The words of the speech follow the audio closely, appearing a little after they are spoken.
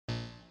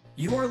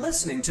You are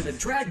listening to the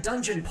Drag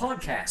Dungeon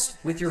Podcast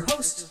with your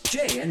hosts,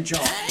 Jay and John.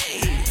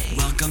 Hey,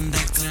 welcome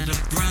back to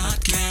the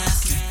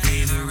broadcast, your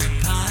favorite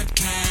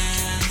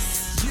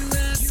podcast. You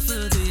asked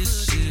for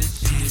this shit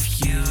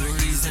if you're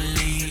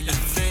easily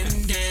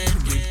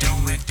offended. We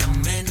don't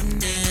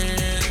recommend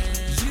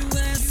it. You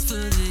asked for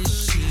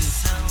this shit,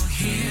 so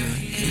here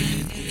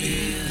it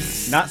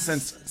is. Not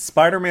since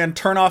Spider-Man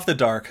Turn Off the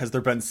Dark has there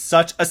been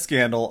such a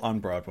scandal on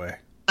Broadway.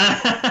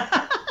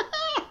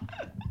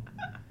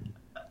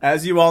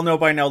 As you all know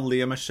by now,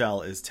 Lea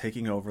Michele is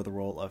taking over the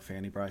role of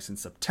Fanny Brice in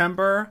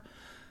September.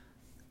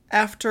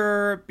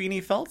 After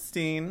Beanie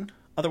Feldstein,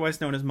 otherwise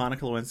known as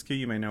Monica Lewinsky,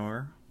 you may know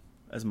her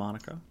as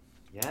Monica.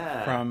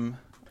 Yeah. From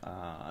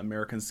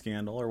American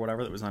Scandal or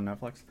whatever that was on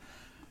Netflix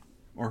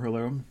or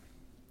Hulu,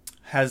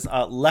 has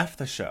left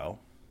the show.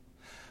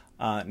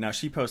 Now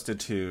she posted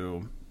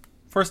to...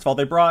 First of all,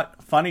 they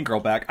brought Funny Girl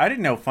back. I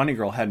didn't know Funny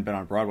Girl hadn't been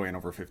on Broadway in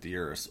over 50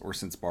 years, or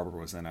since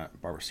Barbara was in it,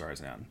 Barbra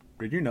Streisand.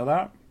 Did you know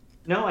that?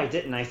 No, I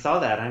didn't. I saw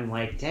that. I'm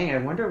like, dang, I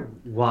wonder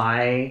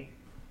why.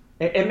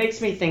 It makes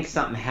me think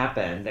something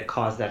happened that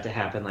caused that to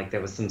happen. Like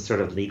there was some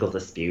sort of legal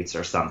disputes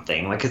or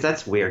something. Like, because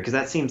that's weird. Because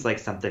that seems like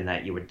something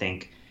that you would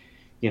think,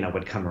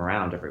 would come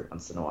around every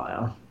once in a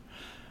while.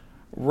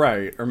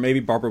 Right. Or maybe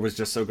Barbara was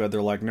just so good, they're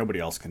like,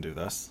 nobody else can do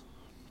this.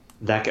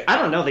 I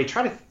don't know. They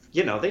try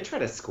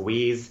to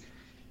squeeze,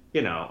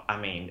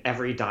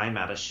 every dime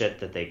out of shit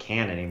that they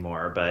can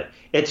anymore. But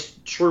it's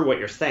true what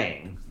you're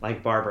saying.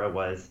 Like Barbara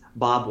was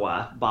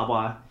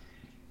Barbra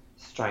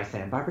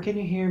Streisand. Barbara, can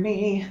you hear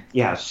me?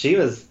 Yeah, she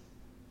was,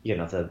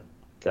 the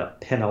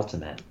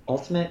penultimate.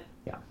 Ultimate?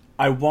 Yeah.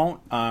 I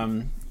won't,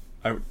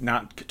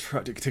 not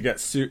to get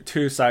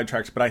too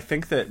sidetracked, but I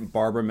think that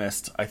Barbara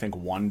missed,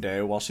 one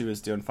day while she was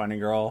doing Funny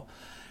Girl.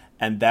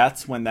 And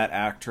that's when that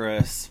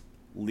actress,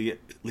 Leah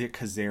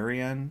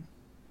Kazarian,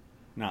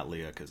 not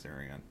Leah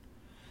Kazarian.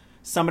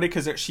 Somebody,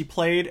 because she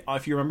played,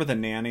 if you remember The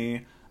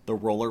Nanny, the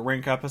roller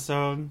rink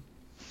episode.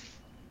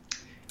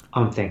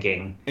 I'm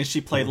thinking. And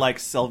she played,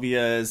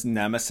 Sylvia's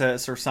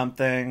nemesis or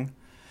something.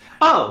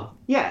 Oh,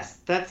 yes.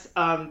 That's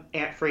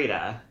Aunt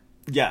Frida.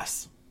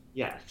 Yes.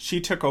 Yeah.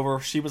 She took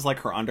over. She was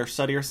her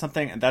understudy or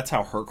something, and that's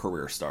how her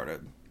career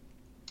started.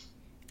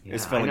 Yeah,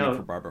 is filling in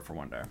for Barbara for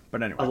one day.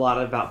 But anyway. A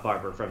lot about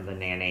Barbara from The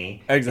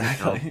Nanny.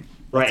 Exactly.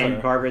 Right, and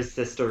Barbara's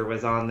sister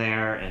was on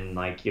there, and,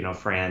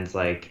 Fran's,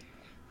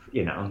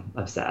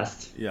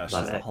 obsessed. Yeah, she's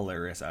a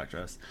hilarious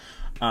actress.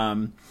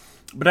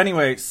 But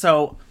anyway,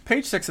 so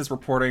Page Six is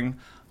reporting,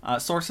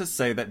 sources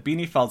say that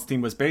Beanie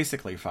Feldstein was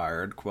basically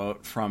fired,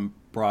 quote, from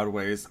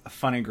Broadway's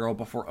Funny Girl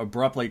before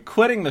abruptly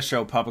quitting the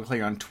show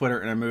publicly on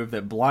Twitter in a move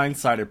that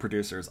blindsided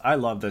producers. I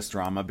love this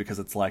drama because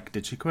it's like,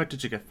 did she quit?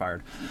 Did she get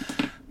fired?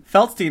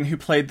 Feldstein, who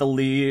played the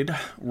lead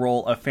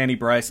role of Fanny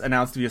Brice,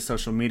 announced via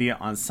social media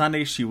on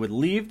Sunday she would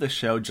leave the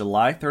show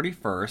July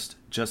 31st,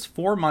 just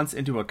 4 months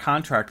into a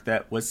contract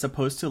that was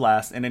supposed to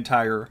last an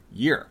entire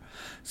year.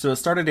 So it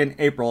started in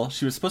April.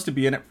 She was supposed to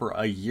be in it for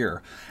a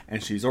year,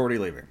 and she's already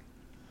leaving.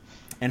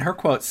 And her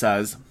quote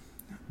says,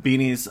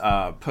 Beanie's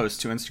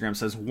post to Instagram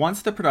says,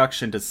 once the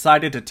production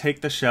decided to take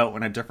the show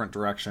in a different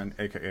direction,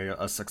 aka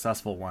a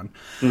successful one,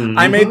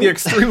 I made the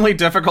extremely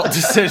difficult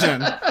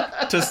decision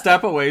to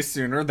step away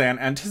sooner than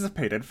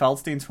anticipated,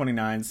 Feldstein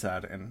 29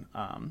 said in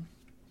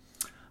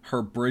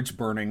her bridge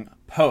burning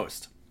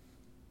post.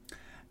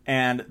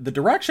 And the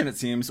direction, it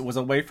seems, was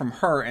away from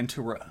her and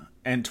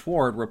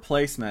toward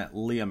replacement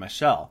Lea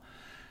Michele.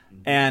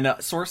 And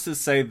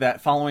sources say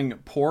that following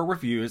poor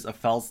reviews of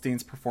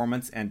Feldstein's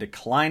performance and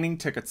declining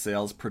ticket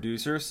sales,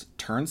 producers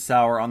turned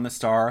sour on the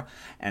star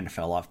and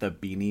fell off the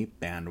Beanie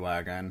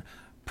bandwagon.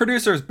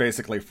 Producers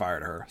basically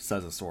fired her,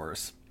 says a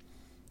source.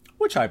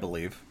 Which I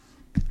believe.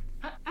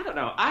 I don't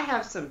know. I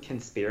have some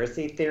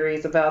conspiracy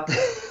theories about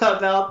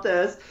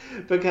this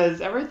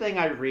because everything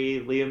I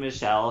read, Lea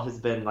Michele has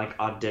been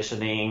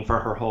auditioning for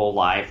her whole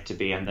life to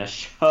be in this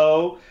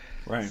show.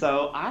 Right.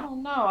 So I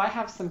don't know. I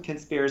have some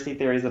conspiracy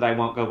theories that I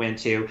won't go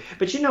into.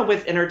 But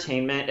with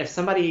entertainment, if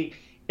somebody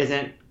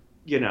isn't,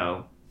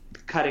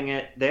 cutting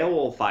it, they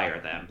will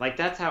fire them.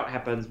 That's how it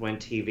happens when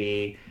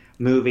TV,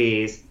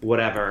 movies,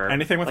 whatever.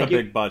 Anything with a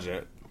big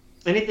budget.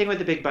 Anything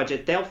with a big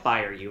budget, they'll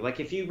fire you.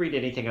 If you read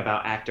anything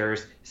about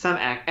actors,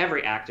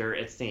 every actor,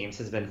 it seems,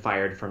 has been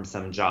fired from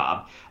some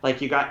job.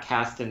 You got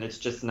cast and it's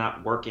just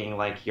not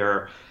working.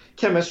 Your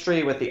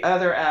chemistry with the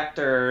other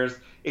actors,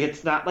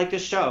 it's not like the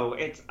show.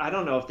 I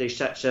don't know if they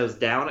shut shows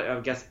down. I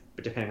guess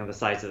depending on the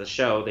size of the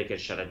show, they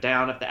could shut it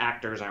down if the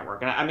actors aren't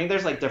working.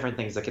 There's different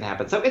things that can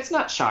happen. So it's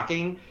not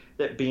shocking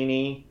that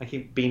Beanie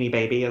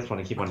Baby, that's what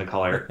I keep wanting to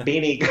call her,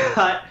 Beanie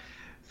got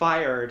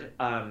fired.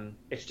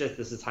 It's just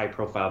this is high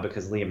profile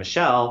because Lea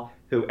Michele,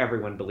 who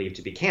everyone believed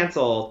to be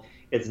canceled,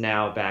 is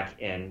now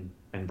back in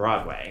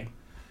Broadway.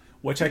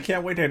 Which I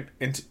can't wait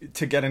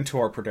to get into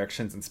our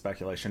predictions and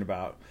speculation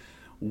about.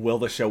 Will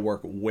the show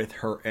work with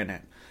her in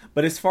it?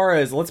 But as far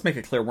as, let's make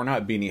it clear, we're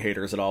not Beanie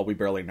haters at all. We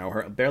barely know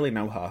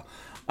her.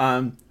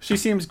 She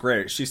seems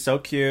great. She's so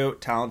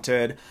cute,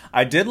 talented.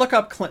 I did look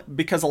up,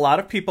 because a lot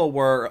of people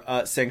were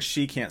saying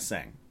she can't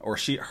sing. or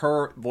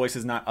her voice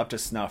is not up to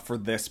snuff for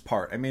this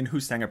part. I mean, who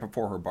sang it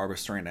before her? Barbara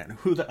Streisand.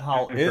 Who the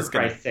hell is for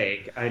Christ's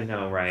sake? I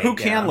know, right? Who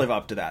can live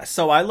up to that?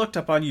 So I looked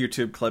up on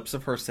YouTube clips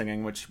of her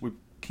singing, which we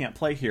can't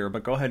play here,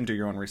 but go ahead and do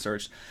your own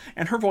research.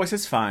 And her voice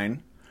is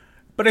fine,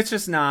 but it's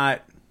just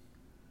not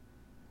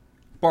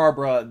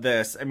Barbara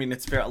this. I mean,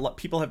 it's fair.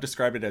 People have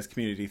described it as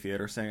community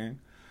theater singing.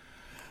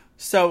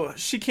 So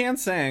she can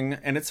sing,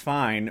 and it's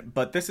fine,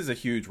 but this is a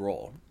huge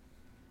role.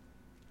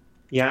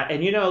 Yeah,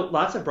 and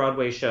lots of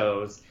Broadway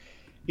shows,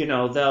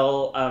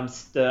 they'll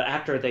the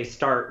actor they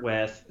start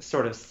with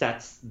sort of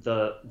sets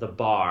the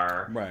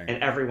bar, right,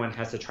 and everyone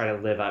has to try to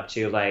live up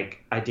to,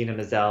 like Idina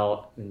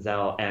Menzel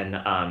and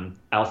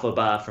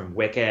Elphaba from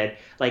Wicked.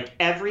 Like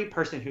every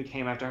person who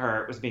came after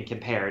her was being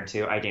compared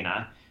to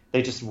Idina.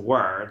 They just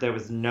were. There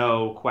was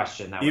no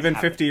question that even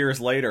was 50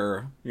 years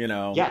later,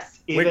 Yes,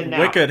 even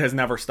now. Wicked has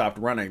never stopped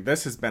running.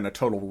 This has been a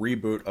total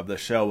reboot of the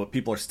show, but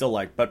people are still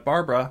like, but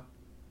Barbara.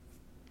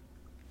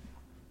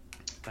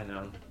 I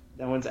know.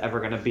 No one's ever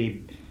going to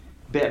be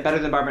better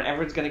than Barbara.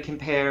 Everyone's going to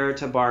compare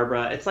to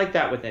Barbara. It's like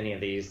that with any of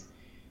these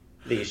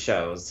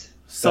shows.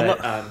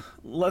 So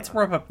let's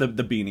wrap up the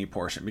Beanie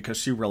portion, because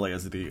she really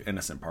is the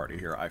innocent party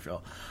here, I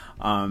feel.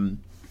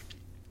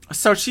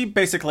 So she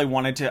basically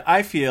wanted to,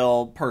 I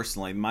feel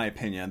personally, in my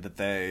opinion, that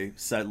they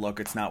said, look,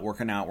 it's not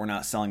working out. We're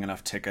not selling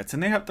enough tickets.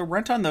 And the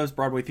rent on those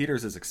Broadway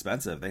theaters is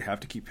expensive. They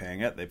have to keep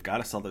paying it. They've got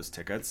to sell those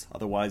tickets.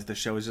 Otherwise, the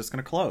show is just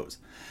going to close.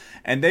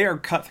 And they are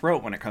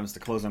cutthroat when it comes to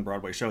closing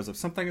Broadway shows. If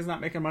something is not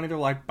making money, they're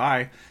like,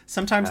 bye.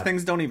 Sometimes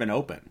things don't even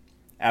open.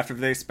 After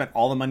they spent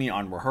all the money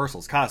on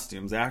rehearsals,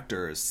 costumes,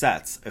 actors,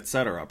 sets,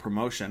 etc.,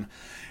 promotion.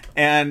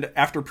 And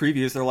after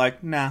previews, they're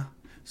like, nah.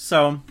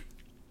 So...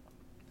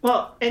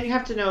 Well, and you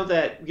have to know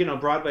that,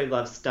 Broadway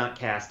loves stunt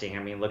casting. I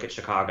mean, look at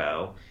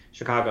Chicago.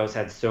 Chicago's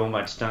had so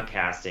much stunt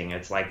casting.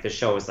 It's like the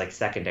show is like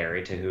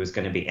secondary to who's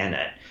going to be in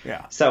it.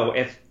 Yeah. So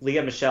if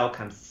Lea Michele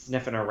comes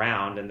sniffing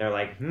around and they're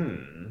like,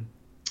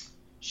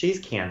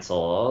 she's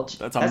canceled.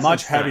 That's a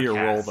much heavier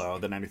role, though,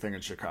 than anything in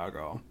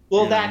Chicago.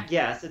 Well,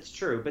 yes, it's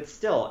true. But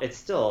still, it's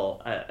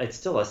still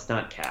a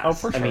stunt cast. Oh,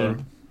 for sure. I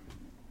mean,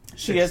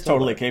 she is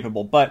totally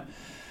capable. But...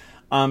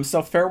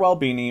 so farewell,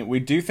 Beanie. We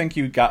do think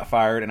you got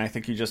fired, and I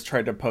think you just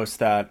tried to post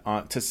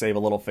that to save a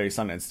little face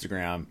on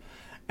Instagram,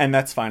 and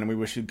that's fine. And we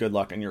wish you good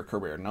luck in your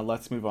career. Now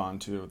let's move on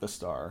to the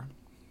star.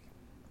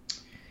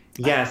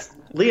 Yes,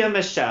 Lea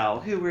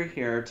Michele, who we're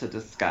here to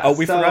discuss. Oh,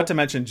 we forgot to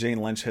mention Jane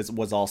Lynch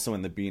was also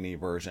in the Beanie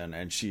version,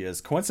 and she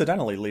is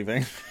coincidentally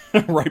leaving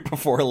right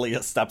before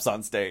Lea steps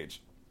on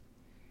stage.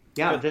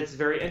 Yeah, that's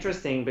very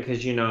interesting because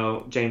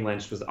Jane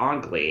Lynch was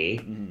on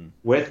Glee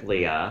with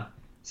Lea.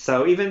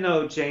 So even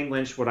though Jane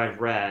Lynch, what I've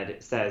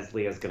read, says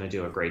Leah's going to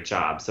do a great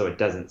job, so it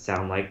doesn't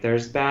sound like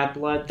there's bad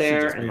blood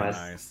there,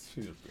 unless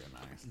she's just being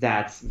nice.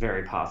 That's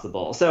very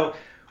possible. So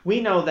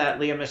we know that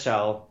Lea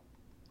Michele.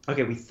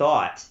 Okay, we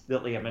thought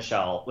that Lea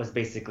Michele was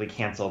basically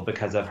canceled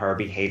because of her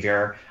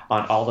behavior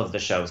on all of the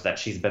shows that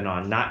she's been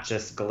on, not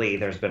just Glee.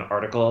 There's been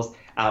articles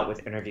out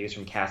with interviews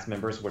from cast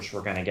members, which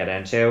we're going to get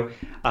into,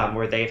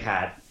 where they've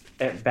had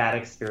bad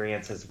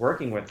experiences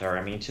working with her.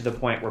 I mean, to the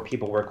point where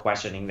people were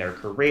questioning their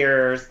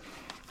careers.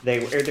 They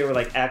were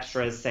like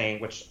extras saying,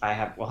 which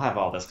we'll have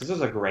all this, because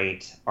there's a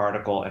great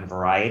article in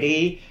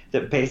Variety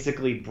that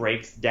basically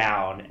breaks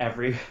down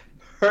every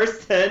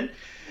person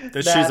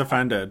that she's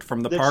offended,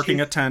 from the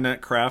parking attendant,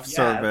 craft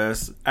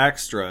service,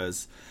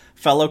 extras,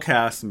 fellow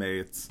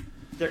castmates.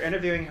 They're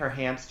interviewing her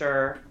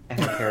hamster and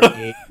her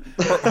parakeet.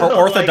 her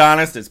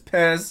orthodontist is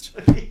pissed.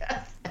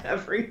 Yes,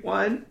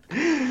 everyone.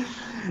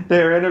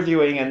 They're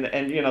interviewing, and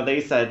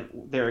they said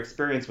their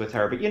experience with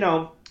her, but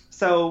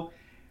so.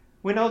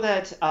 We know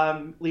that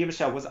Lea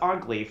Michele was on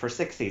Glee for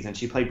 6 seasons.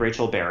 She played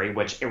Rachel Berry,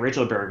 which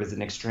Rachel Berry was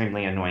an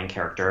extremely annoying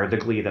character, the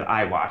Glee that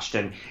I watched.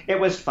 And it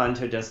was fun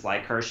to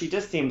dislike her. She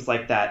just seems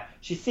like that.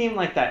 She seemed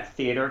like that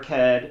theater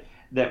kid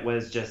that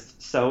was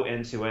just so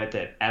into it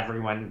that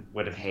everyone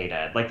would have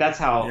hated. Like, that's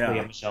how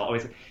Lea Michele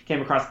always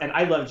came across. And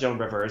I love Joan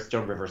Rivers.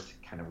 Joan Rivers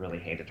kind of really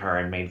hated her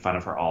and made fun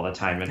of her all the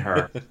time in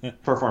her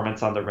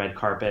performance on the red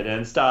carpet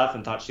and stuff,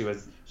 and thought she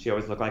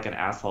always looked like an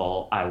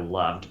asshole. I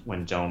loved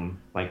when Joan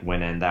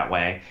went in that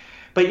way.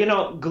 But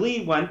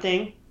Glee, one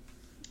thing,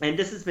 and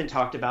this has been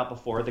talked about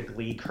before, the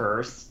Glee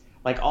curse.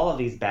 Like, all of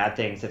these bad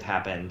things have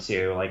happened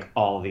to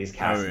all of these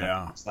cast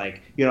members.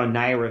 Like,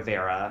 Naya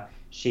Rivera,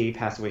 she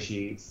passed away.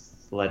 She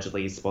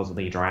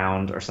supposedly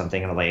drowned or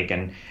something in a lake,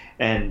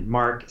 and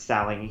Mark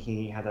Salling,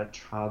 he had a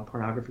child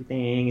pornography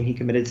thing and he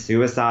committed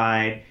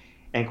suicide,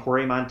 and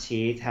Corey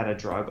Monteith had a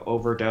drug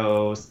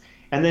overdose.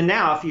 And then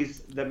now,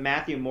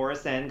 Matthew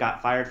Morrison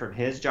got fired from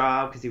his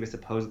job because he was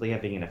supposedly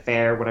having an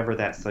affair, whatever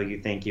that. So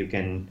you think you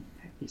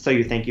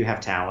have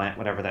talent,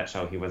 whatever that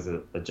show he was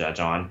a judge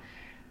on.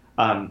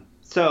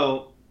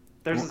 So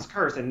there's this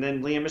curse, and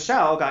then Lea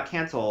Michele got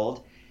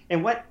canceled,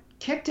 and what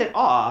kicked it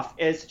off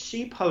is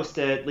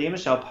Lea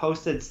Michele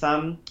posted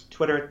some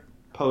Twitter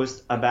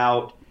post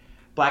about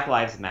Black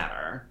Lives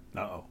Matter.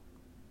 Uh-oh.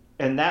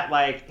 And that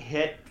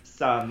hit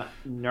some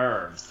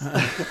nerves.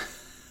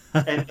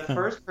 And the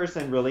first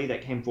person really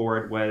that came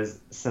forward was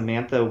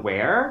Samantha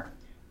Ware,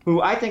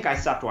 who I think I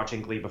stopped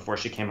watching Glee before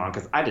she came on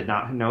because I did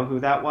not know who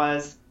that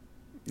was.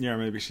 Yeah,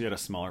 maybe she had a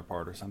smaller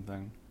part or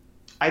something.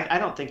 I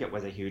don't think it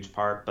was a huge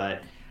part,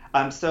 but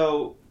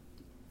so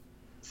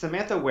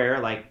Samantha Ware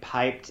like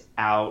piped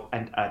out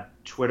a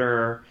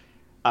Twitter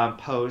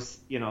post,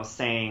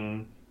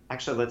 saying,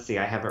 actually, let's see,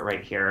 I have it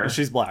right here.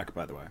 She's black,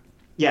 by the way.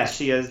 Yes,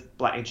 she is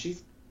black, and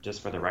she's,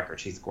 just for the record,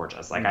 she's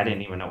gorgeous. Like, I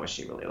didn't even know what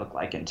she really looked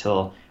like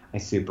until I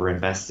super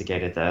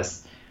investigated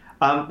this.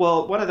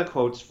 Well, one of the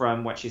quotes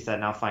from what she said,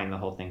 and I'll find the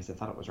whole thing, because I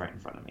thought it was right in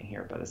front of me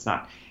here, but it's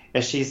not.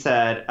 As she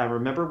said, I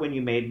remember when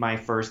you made my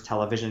first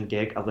television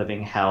gig a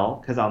living hell,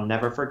 because I'll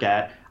never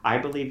forget. I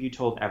believe you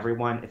told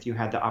everyone if you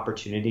had the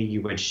opportunity,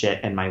 you would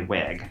shit in my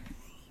wig.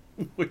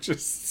 Which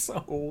is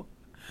so...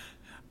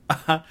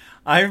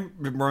 I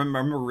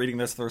remember reading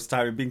this first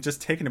time and being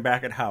just taken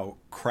aback at how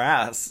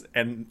crass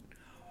and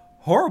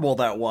horrible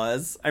that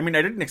was. I mean,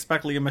 I didn't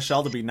expect Leah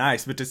Michele to be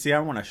nice, but to see I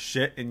want to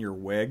shit in your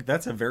wig,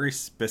 that's a very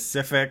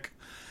specific...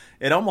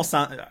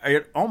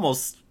 I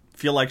almost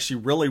feel like she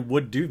really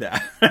would do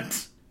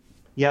that.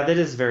 Yeah, that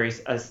is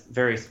a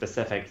very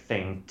specific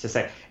thing to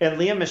say. And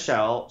Leah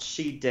Michele,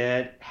 she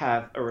did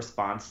have a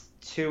response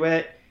to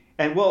it.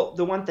 And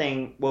the one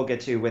thing we'll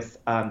get to with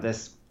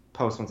this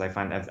post once I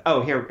find it.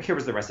 Oh, here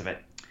was the rest of it.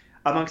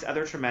 Amongst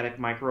other traumatic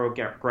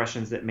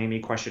microaggressions that made me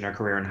question her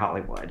career in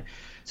Hollywood.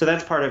 So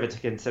that's part of it to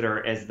consider,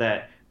 is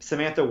that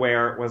Samantha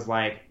Ware was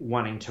like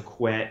wanting to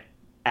quit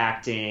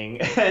acting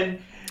and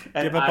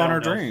give up on her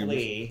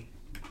dreams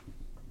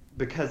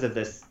because of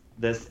this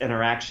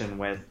interaction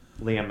with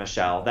Leah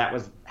Michele. That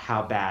was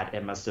how bad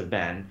it must have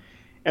been.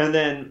 And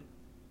then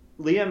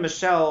Leah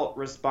Michele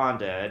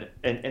responded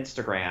in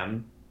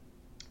Instagram,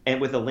 and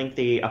with a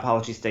lengthy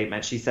apology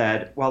statement, she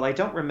said, "While I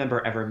don't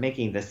remember ever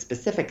making this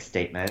specific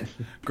statement."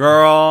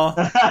 Girl.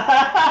 I'm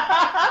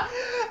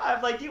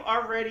like, you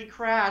already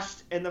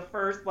crashed in the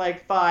first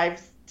 5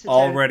 to 10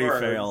 already words.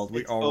 Failed.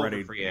 We it's already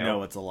over for you.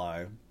 know it's a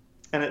lie.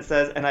 And it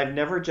says, and I've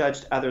never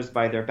judged others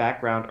by their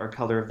background or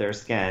color of their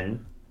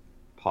skin.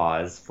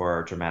 Pause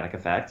for dramatic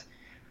effect.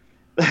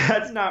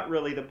 That's not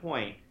really the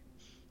point.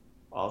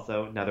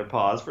 Also, another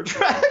pause for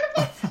dramatic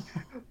effect.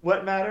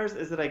 What matters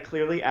is that I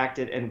clearly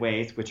acted in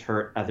ways which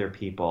hurt other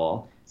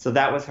people. So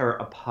that was her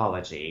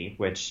apology,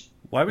 which...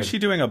 Why was she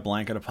doing a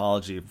blanket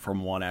apology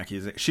from one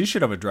accusation? She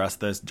should have addressed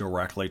this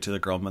directly to the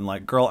girl and been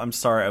like, girl, I'm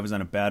sorry, I was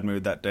in a bad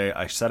mood that day.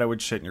 I said I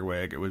would shit in your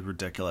wig. It was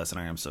ridiculous,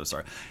 and I am so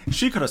sorry.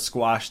 She could have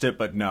squashed it,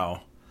 but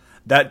no.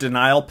 That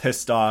denial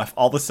pissed off.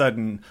 All of a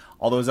sudden,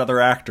 all those other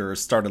actors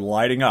started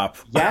lighting up.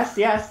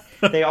 Yes.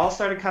 They all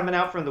started coming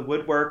out from the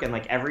woodwork and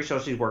every show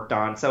she's worked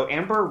on. So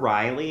Amber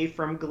Riley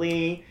from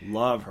Glee.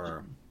 Love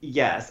her.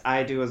 Yes,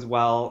 I do as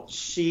well.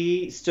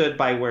 She stood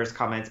by Ware's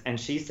comments and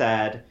she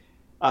said,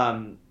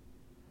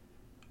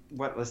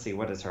 let's see,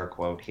 what is her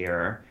quote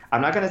here?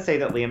 I'm not going to say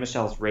that Leah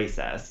Michele's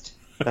racist.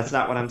 That's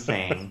not what I'm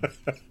saying.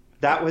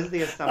 That was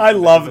the assumption. I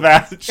love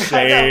that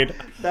shade.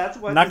 That's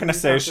what. I'm not going to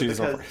say she's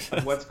a racist.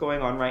 Of what's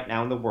going on right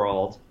now in the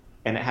world,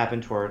 and it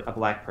happened toward a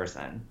black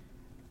person.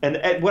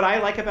 And what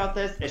I like about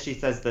this is she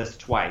says this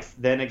twice.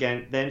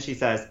 Then she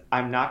says,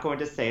 I'm not going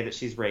to say that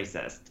she's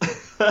racist.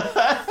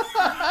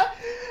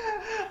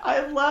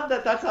 I love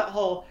that. That's that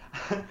whole,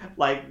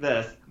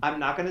 this. I'm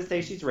not going to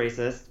say she's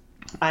racist.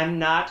 I'm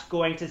not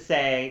going to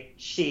say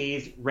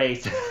she's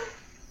racist.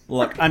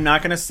 Look, I'm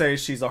not going to say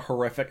she's a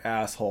horrific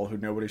asshole who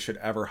nobody should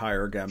ever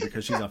hire again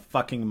because she's a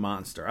fucking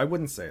monster. I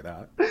wouldn't say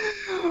that.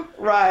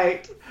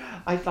 Right.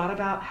 I thought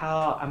about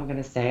how I'm going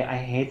to say I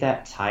hate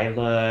that tie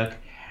look,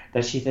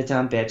 that she's a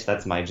dumb bitch.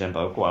 That's my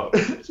Jimbo quote.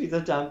 She's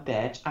a dumb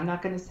bitch. I'm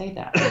not going to say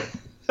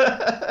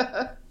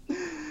that.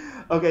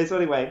 Okay, so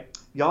anyway,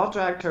 y'all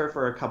dragged her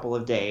for a couple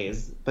of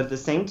days, but at the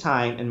same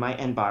time, in my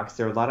inbox,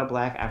 there are a lot of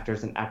black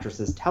actors and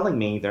actresses telling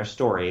me their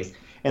stories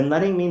and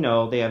letting me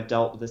know they have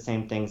dealt with the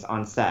same things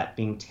on set,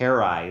 being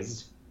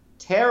terrorized,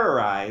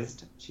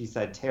 she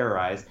said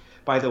terrorized,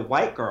 by the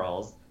white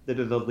girls that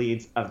are the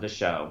leads of the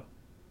show.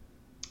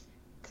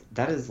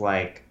 That is,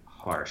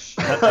 harsh.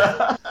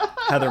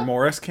 Heather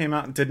Morris came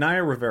out. Did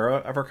Naya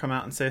Rivera ever come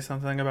out and say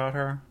something about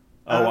her?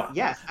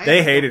 Yes.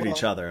 They hated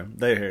each other.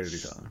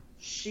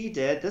 She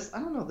did. I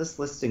don't know if this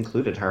list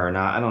included her or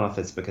not. I don't know if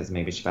it's because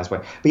maybe she passed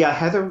away. But yeah,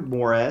 Heather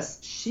Morris,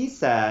 she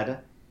said,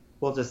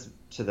 well, just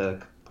to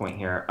the point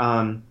here.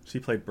 She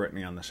played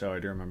Brittany on the show. I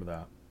do remember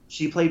that.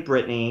 She played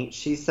Brittany.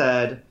 She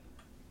said,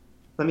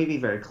 let me be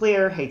very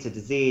clear, hate's a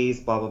disease,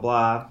 blah, blah,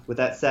 blah. With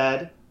that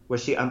said,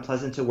 was she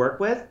unpleasant to work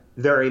with?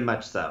 Very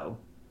much so.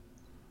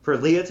 For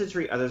Leah to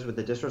treat others with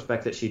the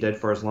disrespect that she did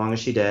for as long as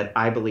she did,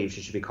 I believe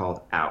she should be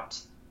called out.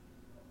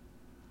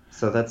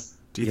 So that's...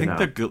 Do you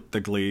think the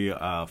Glee,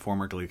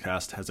 former Glee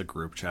cast has a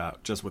group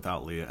chat just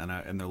without Leah,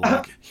 and they're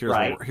like,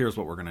 here's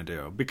what we're going to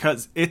do?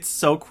 Because it's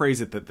so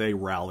crazy that they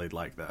rallied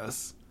like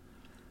this.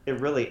 It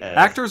really is.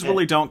 Actors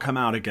really don't come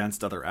out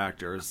against other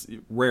actors,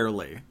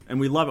 rarely. And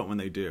we love it when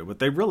they do, but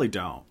they really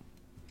don't.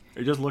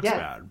 It just looks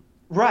bad.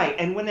 Right,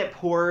 and when it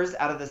pours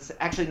out of this,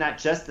 actually not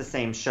just the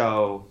same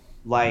show,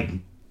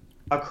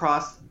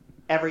 across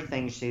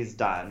everything she's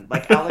done.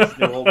 Alex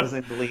Newell was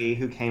in Glee,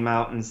 who came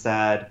out and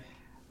said...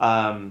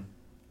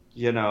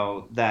 you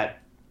know, that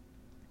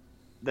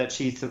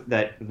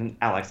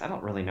Alex, I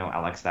don't really know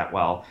Alex that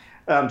well,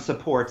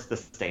 supports the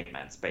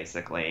statements,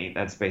 basically.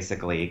 That's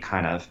basically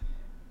kind of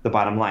the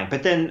bottom line.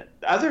 But then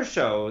other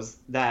shows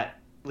that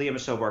Lea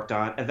Michele worked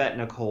on, Yvette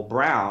Nicole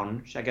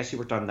Brown, I guess she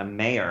worked on The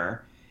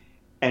Mayor,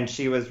 and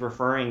she was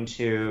referring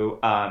to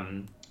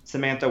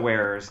Samantha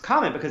Ware's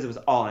comment because it was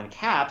all in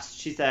caps.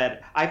 She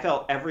said, I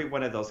felt every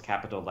one of those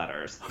capital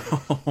letters.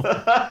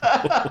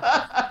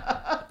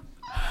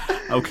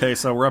 Okay,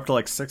 so we're up to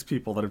like 6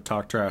 people that have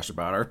talked trash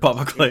about her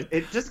publicly.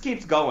 It just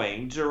keeps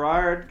going.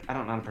 Gerard, I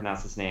don't know how to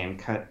pronounce his name,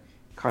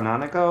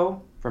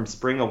 Canonico from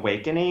Spring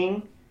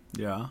Awakening.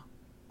 Yeah.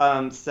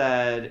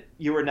 Said,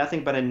 you were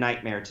nothing but a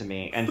nightmare to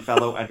me and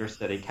fellow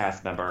understudy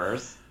cast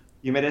members.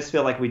 You made us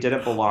feel like we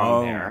didn't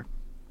belong there.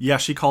 Yeah,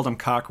 she called them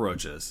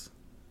cockroaches.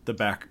 The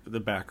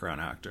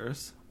background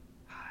actors.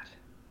 God.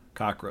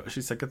 Cockroach.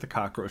 She said, get the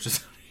cockroaches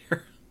out of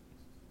here.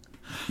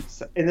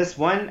 So, and this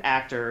one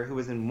actor who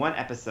was in one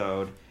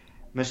episode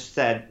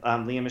said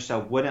Lea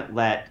Michele wouldn't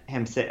let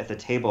him sit at the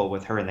table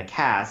with her in the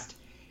cast.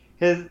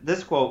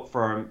 This quote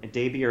from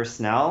Davier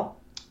Snell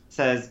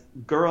says,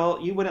 girl,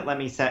 you wouldn't let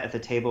me sit at the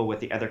table with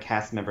the other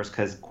cast members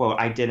because, quote,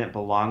 I didn't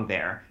belong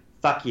there.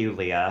 Fuck you,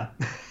 Leah.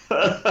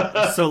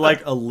 So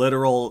like a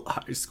literal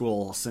high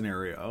school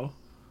scenario.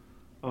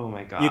 Oh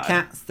my God. You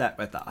can't sit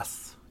with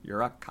us.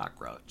 You're a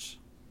cockroach.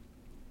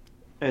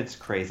 It's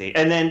crazy.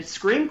 And then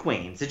Scream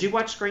Queens. Did you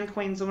watch Scream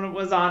Queens when it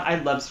was on? I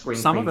love Scream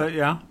Queens. Some of it,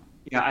 yeah.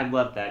 Yeah, I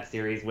love that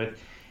series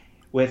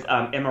with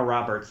Emma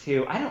Roberts,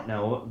 who I don't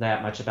know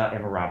that much about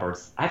Emma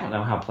Roberts. I don't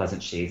know how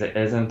pleasant she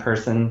is in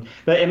person,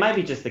 but it might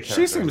be just the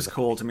character. She seems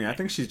cool to me. I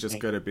think she's just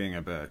good at being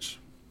a bitch.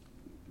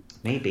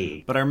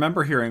 Maybe. But I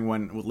remember hearing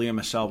when Lea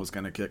Michele was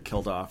going to get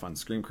killed off on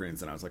Scream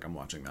Queens, and I was like, I'm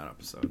watching that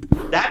episode.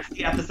 That's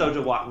the episode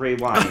to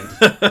rewind.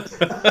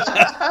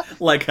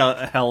 Like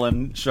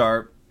Helen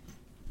Sharp.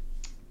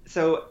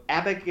 So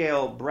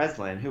Abigail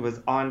Breslin, who was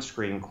on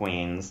Scream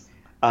Queens,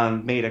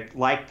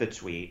 liked the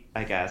tweet,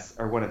 I guess,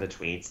 or one of the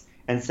tweets,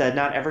 and said,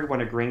 not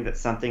everyone agreeing that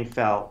something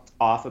felt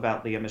off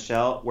about Lea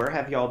Michele. Where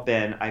have y'all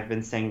been? I've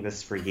been saying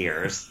this for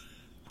years.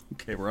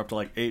 Okay, we're up to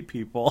like 8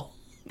 people.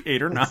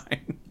 8 or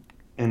 9.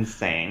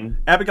 Insane.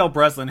 Abigail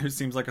Breslin, who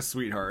seems like a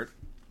sweetheart.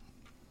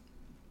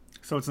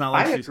 So it's not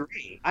like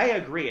I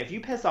agree. If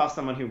you piss off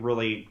someone who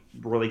really,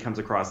 really comes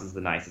across as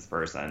the nicest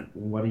person,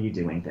 what are you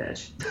doing,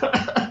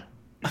 bitch?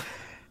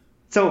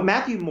 So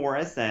Matthew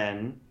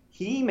Morrison,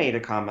 he made a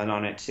comment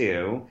on it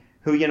too.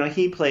 Who,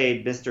 he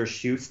played Mr.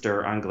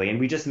 Schuster on Glee, and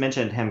we just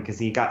mentioned him because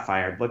he got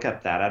fired. Look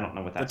up that. I don't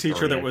know what that. The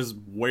teacher that is. was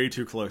way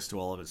too close to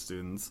all of his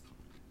students,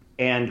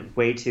 and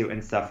way too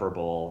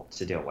insufferable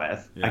to deal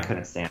with. Yeah. I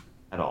couldn't stand him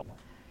at all.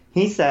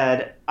 He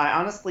said, I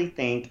honestly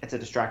think it's a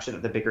distraction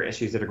of the bigger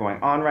issues that are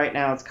going on right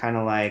now. It's kind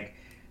of like,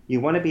 you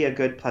want to be a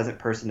good, pleasant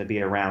person to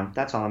be around.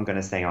 That's all I'm going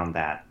to say on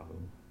that.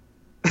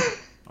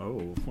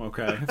 Oh,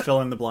 okay.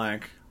 Fill in the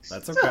blank.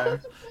 That's okay.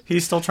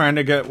 He's still trying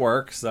to get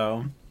work,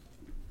 so.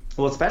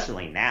 Well,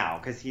 especially now,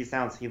 because he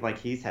sounds like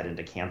he's heading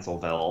to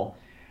Cancelville.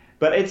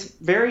 But it's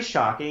very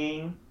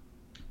shocking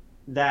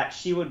that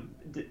she would,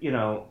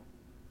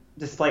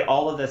 display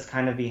all of this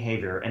kind of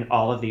behavior in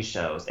all of these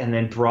shows. And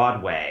then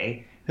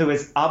Broadway, who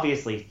is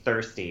obviously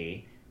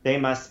thirsty, they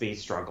must be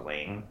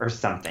struggling or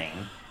something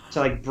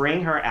to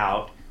bring her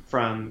out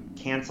from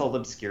canceled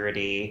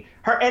obscurity.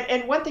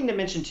 And one thing to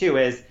mention too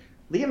is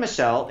Lea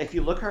Michele, if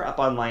you look her up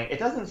online, it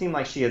doesn't seem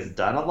like she has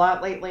done a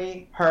lot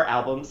lately. Her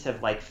albums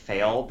have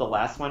failed. The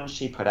last one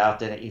she put out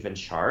didn't even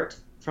chart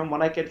from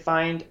what I could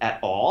find at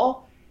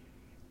all.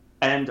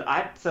 And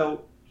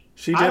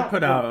she did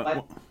put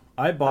out.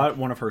 I bought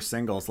one of her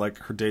singles.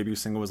 Her debut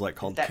single was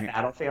called that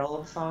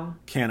Battlefield song.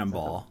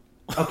 Cannonball.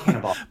 Oh,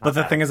 Cannonball. But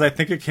the thing is, I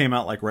think it came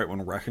out right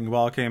when Wrecking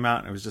Ball came out,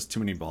 and it was just too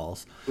many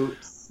balls.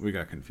 Oops. We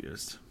got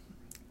confused.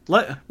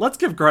 Let's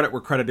give credit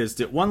where credit is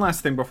due. One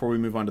last thing before we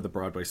move on to the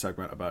Broadway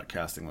segment about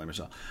casting Lea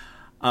Michele.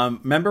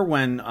 Remember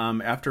when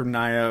after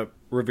Naya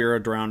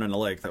Rivera drowned in a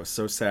lake, that was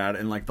so sad,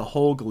 and the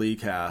whole Glee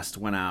cast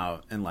went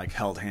out and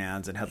held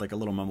hands and had a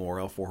little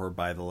memorial for her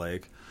by the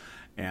lake,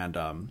 and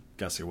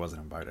guess who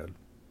wasn't invited?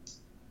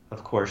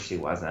 Of course she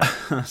wasn't.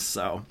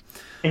 So,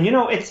 and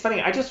it's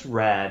funny. I just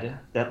read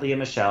that Lea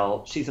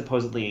Michele, she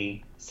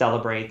supposedly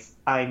celebrates.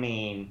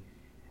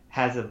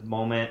 Has a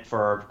moment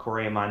for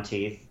Corey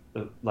Monteith,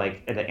 at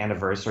the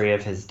anniversary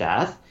of his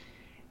death.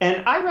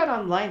 And I read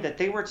online that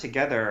they were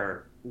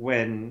together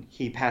when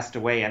he passed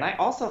away, and I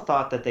also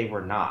thought that they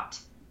were not.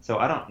 So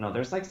I don't know.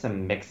 There's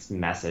some mixed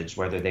message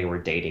whether they were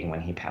dating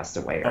when he passed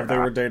away or not. They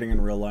were dating in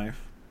real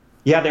life?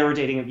 Yeah, they were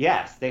dating.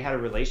 Yes, they had a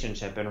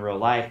relationship in real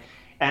life.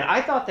 And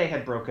I thought they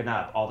had broken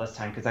up all this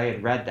time because I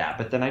had read that.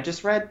 But then I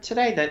just read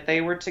today that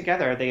they were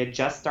together. They had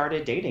just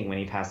started dating when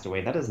he passed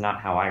away. That is not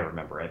how I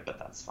remember it, but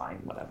that's fine.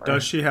 Whatever.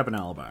 Does she have an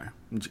alibi?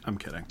 I'm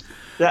kidding.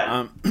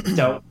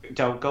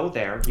 Don't go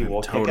there. You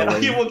will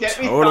you will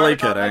get me totally started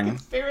kidding. On my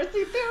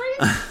conspiracy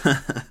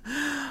theories.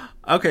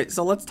 Okay,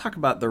 so let's talk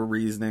about the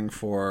reasoning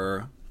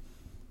for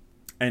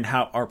and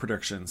how our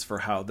predictions for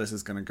how this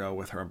is going to go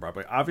with her on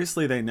Broadway.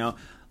 Obviously, they know.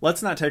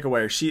 Let's not take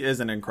away. She is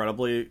an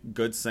incredibly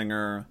good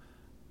singer.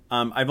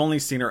 I've only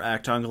seen her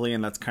act on Glee,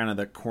 and that's kind of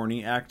the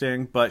corny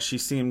acting, but she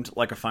seemed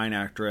like a fine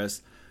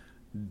actress.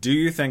 Do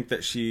you think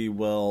that she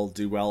will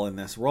do well in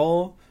this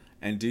role?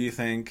 And do you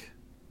think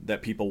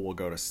that people will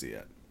go to see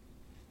it?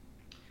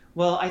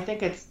 Well, I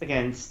think it's,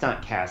 again,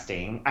 stunt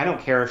casting. I don't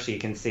care if she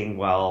can sing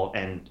well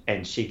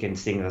and she can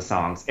sing the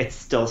songs. It's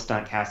still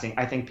stunt casting.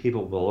 I think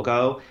people will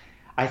go.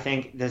 I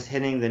think this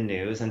hitting the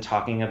news and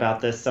talking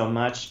about this so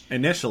much.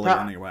 Initially,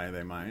 anyway,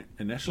 they might.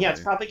 Initially. Yeah, it's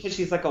probably because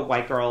she's like a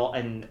white girl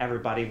and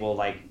everybody will,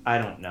 like, I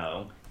don't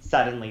know,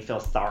 suddenly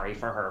feel sorry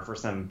for her for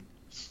some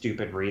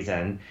stupid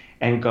reason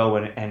and go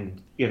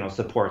and you know,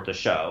 support the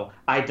show.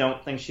 I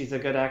don't think she's a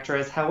good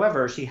actress.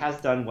 However, she has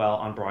done well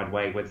on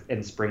Broadway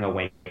in Spring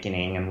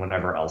Awakening and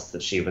whatever else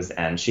that she was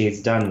in.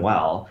 She's done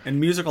well. And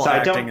musical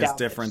acting is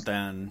different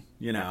than,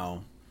 you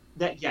know.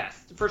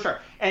 Yes, for sure.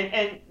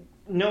 And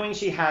knowing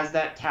she has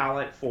that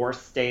talent for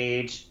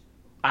stage,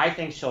 I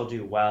think she'll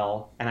do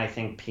well. And I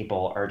think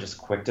people are just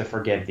quick to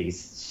forgive these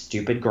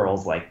stupid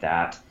girls like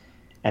that,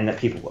 and that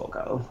people will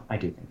go. I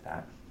do think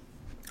that.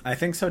 I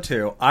think so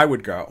too. I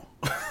would go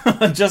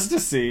just to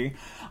see.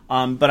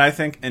 But I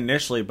think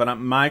initially,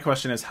 my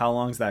question is, how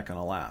long is that going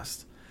to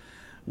last?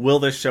 Will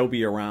this show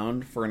be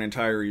around for an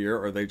entire year,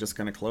 or are they just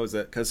going to close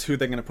it? Because who are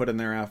they going to put in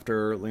there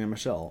after Lea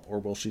Michele? Or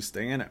will she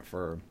stay in it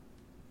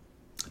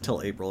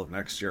till April of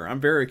next year? I'm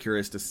very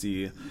curious to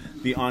see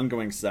the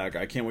ongoing saga.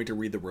 I can't wait to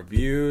read the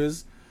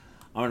reviews.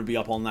 I'm going to be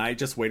up all night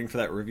just waiting for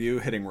that review,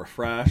 hitting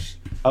refresh.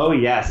 Oh,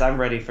 yes, I'm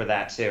ready for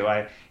that, too.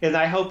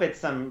 I hope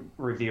it's some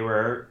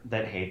reviewer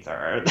that hates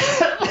her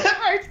that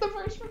writes the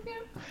first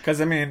review.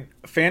 Because, I mean,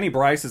 Fanny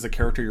Brice is a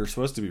character you're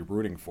supposed to be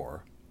rooting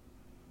for.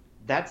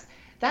 That's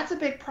a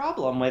big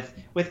problem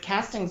with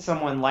casting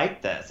someone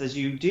like this, is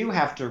you do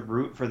have to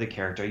root for the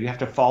character. You have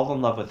to fall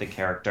in love with the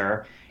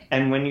character.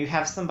 And when you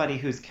have somebody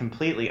who's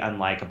completely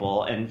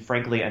unlikable and,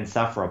 frankly,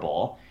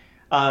 insufferable,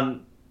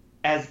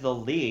 as the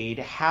lead,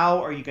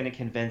 how are you going to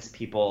convince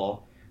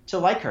people to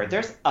like her?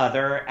 There's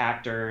other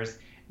actors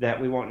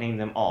that we won't name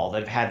them all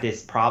that have had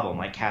this problem,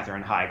 like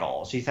Katherine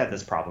Heigl. She's had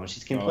this problem.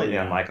 She's completely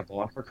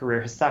unlikable, and her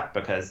career has sucked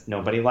because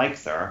nobody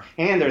likes her.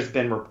 And there's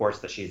been reports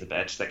that she's a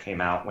bitch that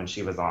came out when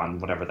she was on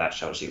whatever that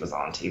show she was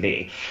on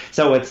TV.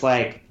 So it's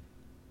like,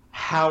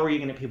 how are you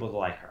going to get people to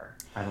like her?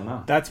 I don't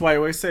know. That's why I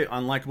always say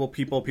unlikable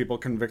people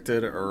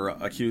convicted or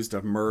accused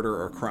of murder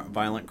or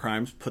violent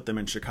crimes, put them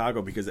in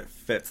Chicago because it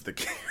fits the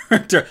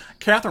character.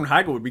 Katherine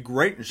Heigl would be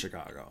great in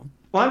Chicago.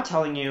 Well, I'm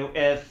telling you,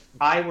 if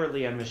I were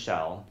Lea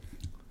Michele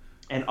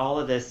and all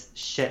of this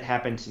shit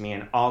happened to me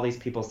and all these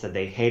people said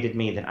they hated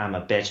me, that I'm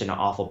a bitch and an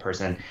awful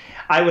person,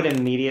 I would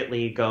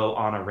immediately go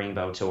on a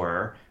rainbow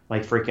tour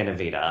like freaking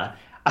Evita.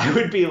 I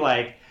would be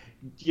like,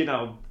 you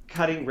know,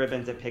 cutting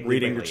ribbons at Piggly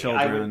Reading Wiggly. to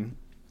children.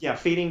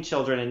 Feeding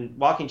children and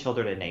walking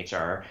children in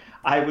nature.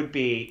 I would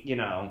be, you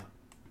know,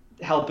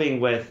 helping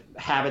with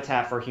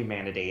Habitat for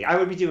Humanity. I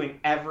would be doing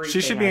everything. She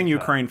should be in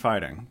Ukraine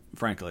fighting,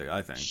 frankly,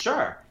 I think.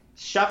 Sure.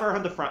 Shove her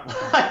on the front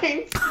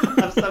lines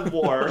of some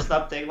war or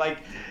something. Like,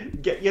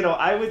 you know,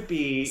 I would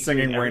be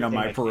singing Rain on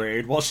My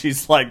Parade while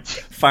she's, like,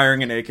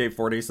 firing an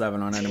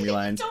AK-47 on enemy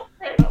lines. Don't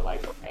rain on my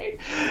parade.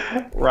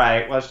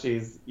 Right, while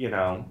she's, you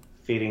know,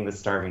 feeding the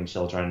starving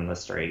children in the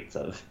streets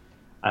of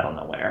I don't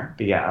know where.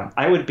 But yeah,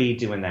 I would be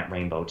doing that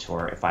rainbow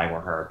tour if I were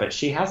her. But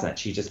she hasn't.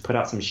 She just put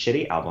out some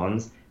shitty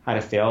albums, had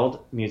a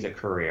failed music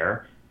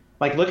career.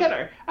 Like, look at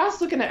her. I was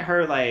looking at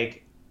her,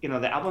 like, you know,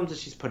 the albums that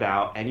she's put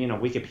out, and, you know,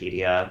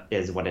 Wikipedia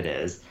is what it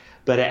is.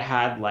 But it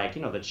had, like,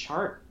 you know, the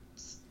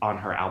charts on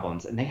her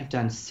albums, and they have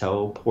done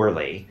so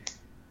poorly.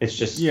 It's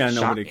just shocking.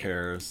 Nobody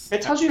cares.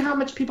 It tells you how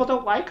much people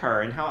don't like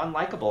her and how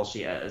unlikable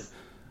she is.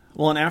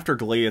 Well, and after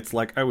Glee, it's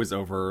like, I was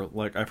over.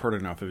 Like, I've heard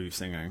enough of you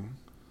singing.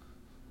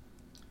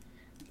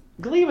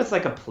 Glee was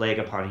like a plague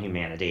upon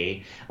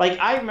humanity. Like,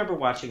 I remember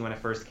watching when it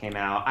first came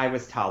out, I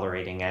was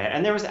tolerating it.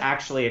 And there was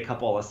actually a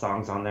couple of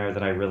songs on there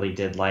that I really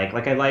did like.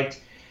 Like, I liked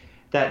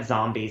that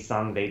zombie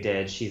song they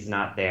did, She's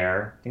Not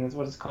There. I think that's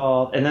what it's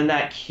called. And then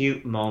that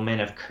cute moment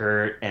of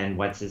Kurt and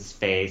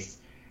what's-his-face,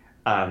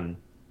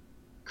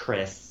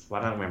 Chris.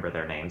 Well, I don't remember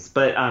their names.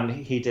 But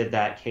he did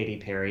that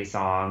Katy Perry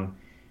song.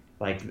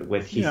 Like,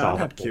 with He Saw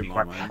the cute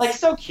moments. Like,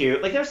 so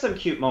cute. Like, there's some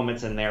cute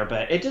moments in there,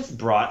 but it just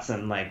brought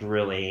some, like,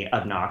 really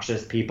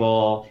obnoxious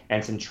people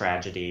and some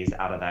tragedies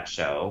out of that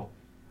show.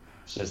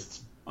 It's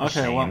just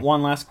okay,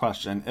 one last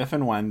question. If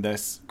and when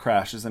this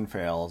crashes and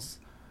fails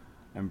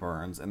and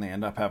burns, and they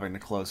end up having to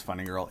close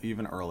Funny Girl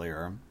even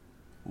earlier,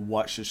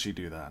 what should she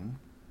do then?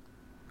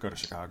 Go to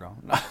Chicago?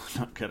 No,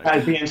 not kidding.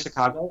 I'd be in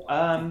Chicago?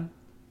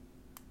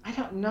 I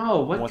don't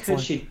know. What could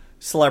she...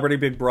 Celebrity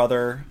Big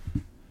Brother...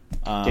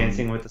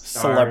 Dancing with the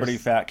Stars. Celebrity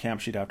fat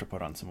camp. She'd have to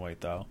put on some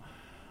weight, though.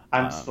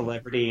 I'm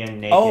Celebrity and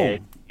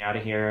Naked. Out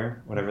of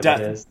here. Whatever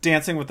that is.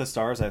 Dancing with the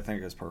Stars, I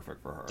think, is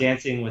perfect for her.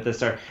 Dancing with the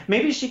Stars.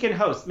 Maybe she can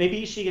host.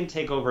 Maybe she can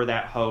take over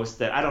that host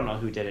that... I don't know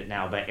who did it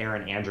now, but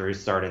Erin Andrews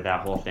started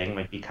that whole thing.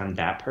 Like, become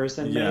that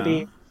person,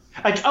 maybe.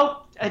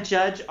 A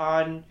judge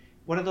on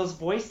one of those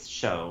voice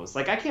shows.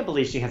 Like, I can't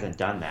believe she hasn't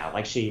done that.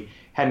 Like, she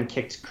hadn't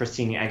kicked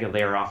Christina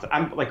Aguilera off.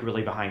 I'm, like,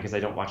 really behind because I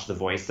don't watch The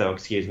Voice, so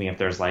excuse me if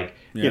there's, like,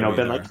 Yeah, you know, me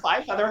been, either. like,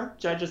 5 other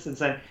judges since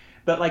then.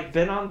 But, like,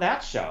 been on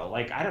that show.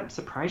 Like, I'm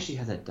surprised she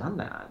hasn't done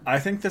that. I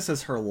think this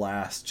is her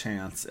last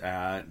chance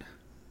at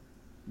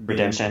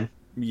Redemption.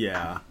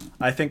 Yeah.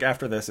 I think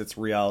after this, it's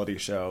reality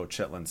show,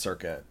 Chitlin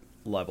Circuit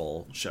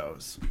level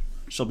shows.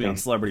 She'll be on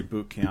Thanks. Celebrity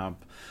Boot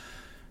Camp.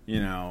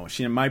 You know,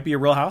 she might be a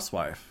Real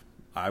Housewife.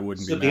 I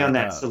wouldn't She'll be be mad on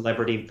at that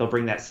celebrity. They'll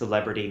bring that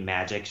celebrity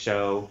magic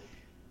show.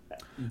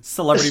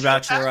 Celebrity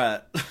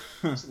Bachelorette.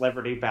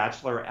 Celebrity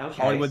Bachelor.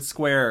 Okay. Hollywood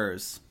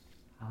Squares.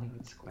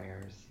 Hollywood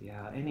Squares.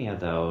 Yeah, any of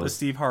those. The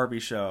Steve Harvey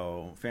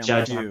Show. Family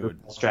Judge on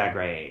Feud. RuPaul's Drag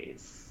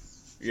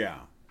Race. Yeah.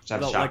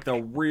 I'm Like shocked.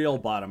 the real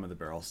bottom of the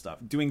barrel stuff.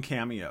 Doing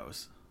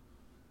cameos.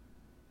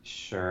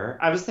 Sure.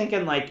 I was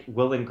thinking like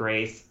Will and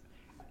Grace.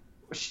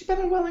 Has she been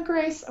on Will and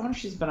Grace? I wonder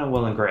if she's been on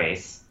Will and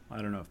Grace.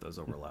 I don't know if those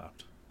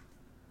overlapped.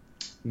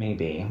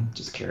 Maybe.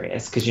 Just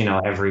curious. Because, you know,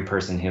 every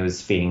person who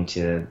was feeding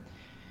to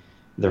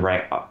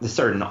the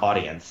certain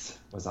audience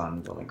was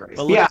on Will and Grace.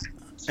 But Yeah,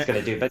 look- she's going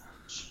to do. But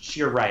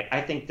you're right.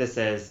 I think this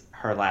is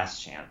her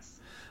last chance.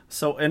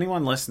 So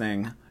anyone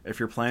listening, if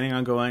you're planning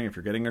on going, if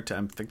you're getting your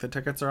I think the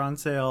tickets are on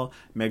sale,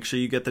 make sure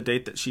you get the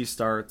date that she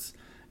starts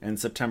in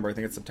September. I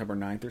think it's September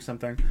 9th or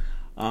something.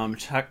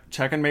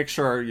 Check and make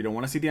sure. You don't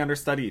want to see the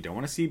understudy. You don't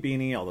want to see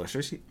Beanie, although I'm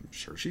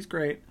sure she's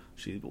great.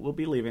 She will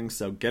be leaving,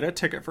 so get a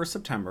ticket for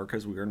September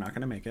because we are not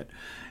going to make it.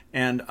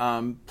 And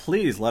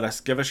please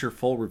give us your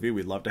full review.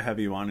 We'd love to have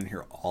you on and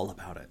hear all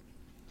about it.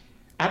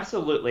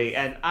 Absolutely.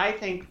 And I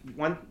think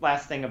one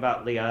last thing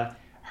about Leah,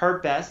 her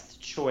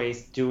best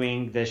choice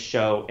doing this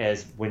show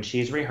is when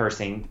she's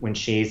rehearsing, when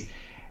she's,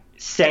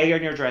 stay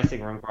in your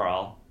dressing room,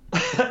 girl.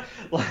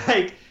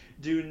 Like,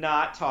 do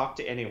not talk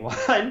to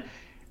anyone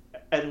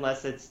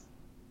unless it's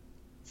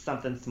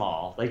something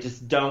small. Like,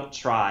 just don't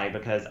try,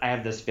 because I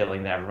have this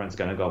feeling that everyone's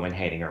going to go in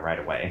hating her right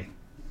away.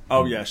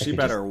 Oh yeah, she think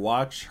better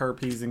watch her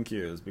P's and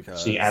Q's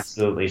because She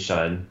absolutely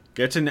should.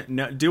 get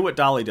to do what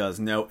Dolly does.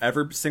 Know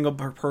every single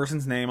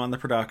person's name on the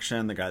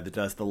production, the guy that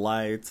does the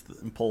lights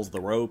and pulls the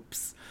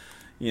ropes.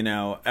 You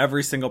know,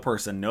 every single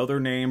person. Know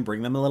their name.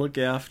 Bring them a little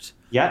gift.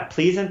 Yeah,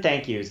 please and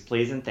thank yous.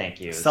 Please and thank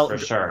yous, for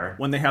sure.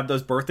 When they have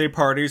those birthday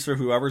parties for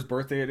whoever's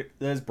birthday it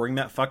is, bring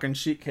that fucking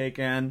sheet cake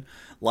in.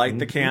 Light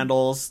the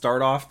candles.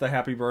 Start off the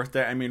happy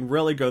birthday. I mean,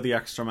 really go the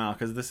extra mile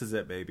because this is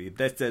it, baby.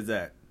 This is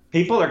it.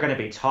 People are going to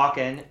be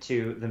talking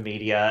to the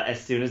media as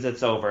soon as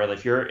it's over.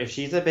 If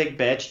she's a big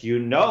bitch, you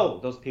know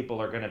those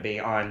people are going to be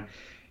on,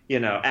 you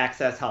know,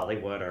 Access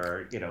Hollywood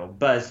or, you know,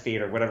 BuzzFeed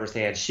or whatever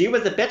saying, she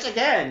was a bitch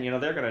again. You know,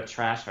 they're going to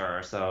trash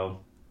her. So,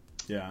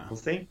 Yeah. we'll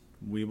see.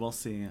 We will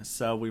see.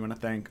 So we want to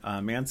thank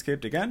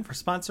Manscaped again for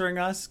sponsoring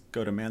us.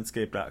 Go to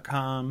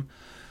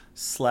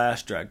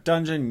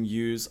manscaped.com/dragdungeon.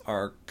 Use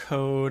our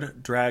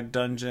code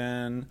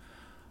DRAGDUNGEON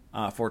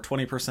for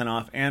 20%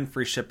 off and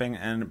free shipping,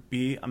 and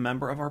be a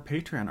member of our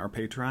Patreon. Our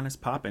Patreon is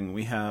popping.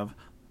 We've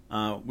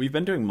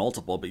been doing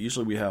multiple, but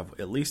usually we have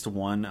at least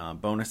one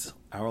bonus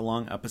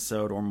hour-long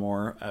episode or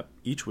more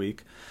each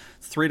week.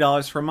 It's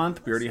 $3 per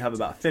month. We already have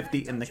about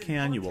 50 in the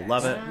can. You will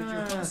love it.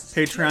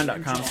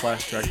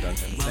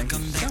 Patreon.com/DragDungeon. Thank you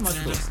so much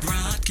for listening.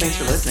 Thanks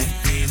for listening.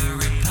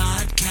 Favorite